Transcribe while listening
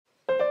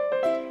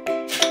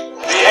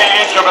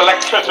age of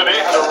electricity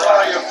had a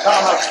story of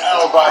Thomas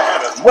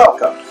Edison.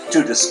 Welcome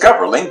to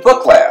Discoverling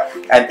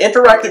BookLab, an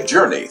interactive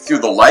journey through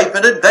the life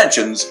and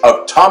inventions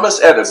of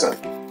Thomas Edison.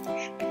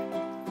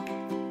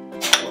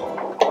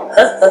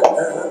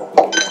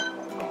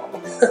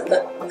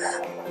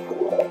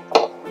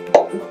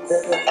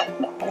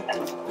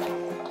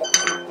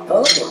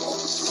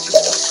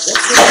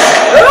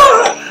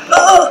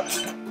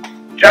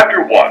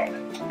 Chapter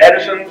 1.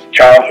 Edison's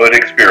Childhood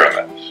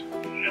Experiments.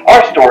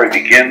 Our story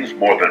begins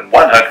more than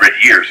 100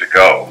 years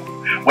ago,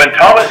 when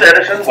Thomas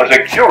Edison was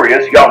a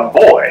curious young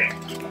boy.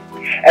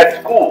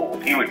 At school,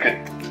 he would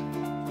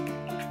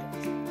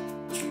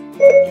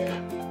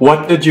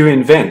What did you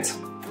invent?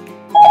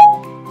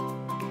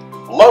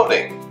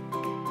 Loading.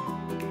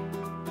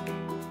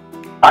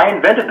 I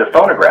invented the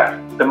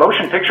phonograph, the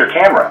motion picture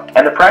camera,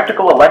 and the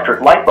practical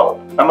electric light bulb,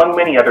 among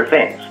many other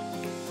things.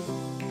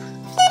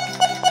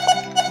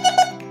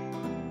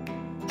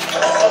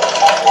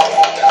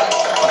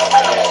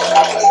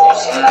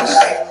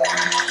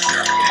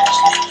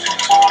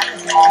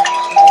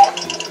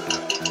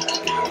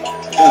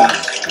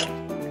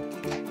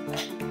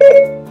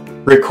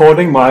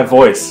 Recording my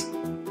voice.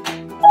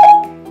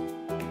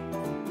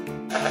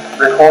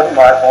 Recording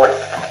my voice.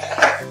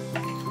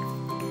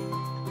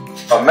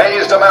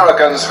 Amazed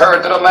Americans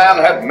heard that a man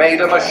had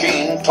made a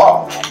machine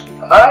talk.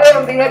 I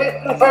am the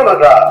Edison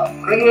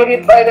phonograph,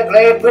 created by the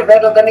great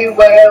wizard of the New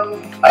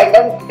World. I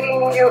can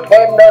sing, you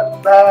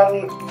tender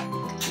man.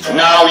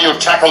 Now you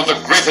tackled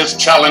the greatest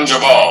challenge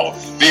of all,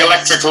 the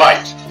electric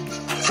light.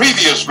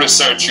 Previous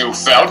research, you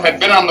felt, had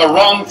been on the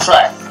wrong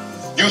track.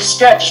 You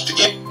sketched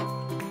it.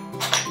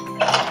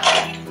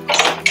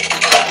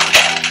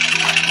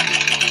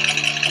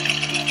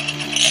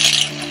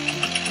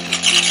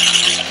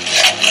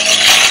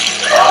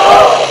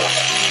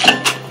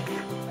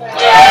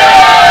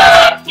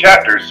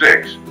 Chapter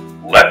 6.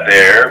 Let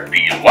There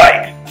Be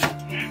Light.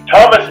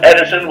 Thomas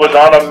Edison was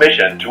on a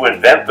mission to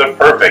invent the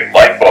perfect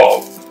light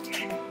bulb.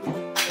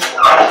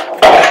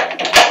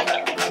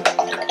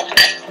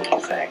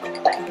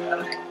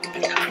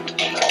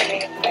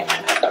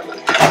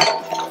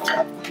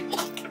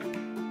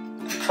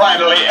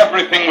 Finally,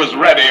 everything was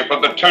ready for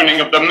the turning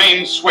of the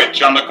main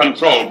switch on the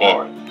control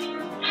board.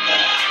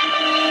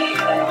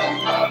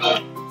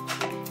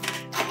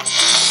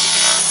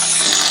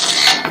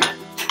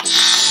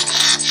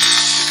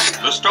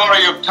 The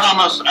story of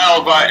Thomas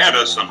Alva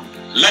Edison,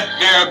 Let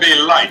There Be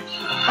Light.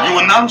 You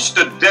announced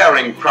a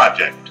daring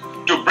project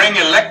to bring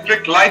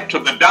electric light to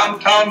the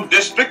downtown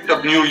district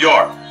of New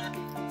York.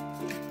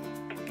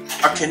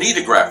 A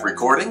kinetograph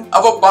recording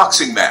of a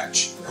boxing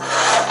match.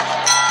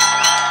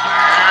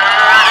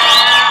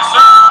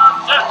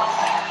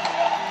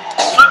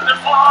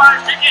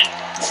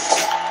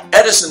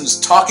 Edison's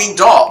talking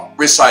dog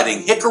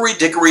reciting Hickory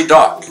Dickory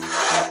Dock.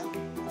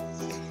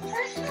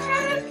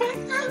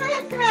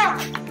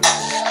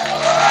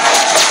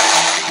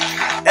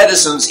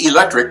 Edison's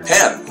electric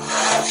pen.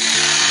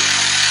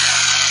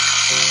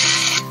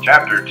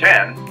 Chapter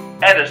 10.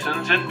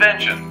 Edison's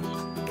Inventions.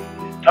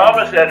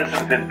 Thomas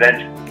Edison's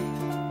inventions